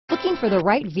Looking for the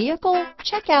right vehicle?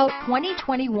 Check out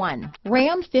 2021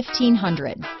 Ram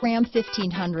 1500. Ram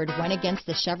 1500 went against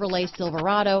the Chevrolet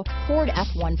Silverado, Ford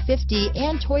F-150,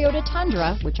 and Toyota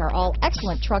Tundra, which are all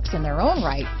excellent trucks in their own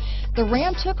right. The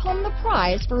Ram took home the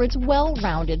prize for its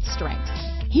well-rounded strengths.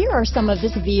 Here are some of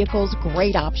this vehicle's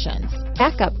great options: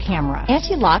 backup camera,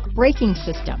 anti-lock braking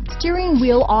system, steering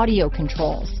wheel audio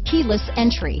controls, keyless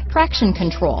entry, traction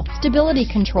control, stability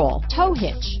control, tow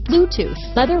hitch, Bluetooth,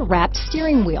 leather-wrapped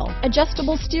steering wheel,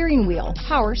 adjustable steering wheel,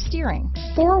 power steering,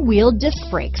 four-wheel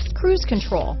disc brakes, cruise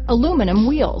control, aluminum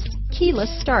wheels,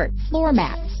 keyless start, floor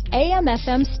mats,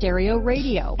 AM/FM stereo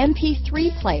radio,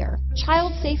 MP3 player,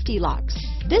 child safety locks.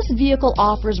 This vehicle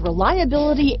offers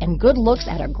reliability and good looks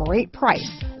at a great price.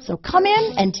 So come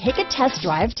in and take a test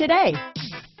drive today.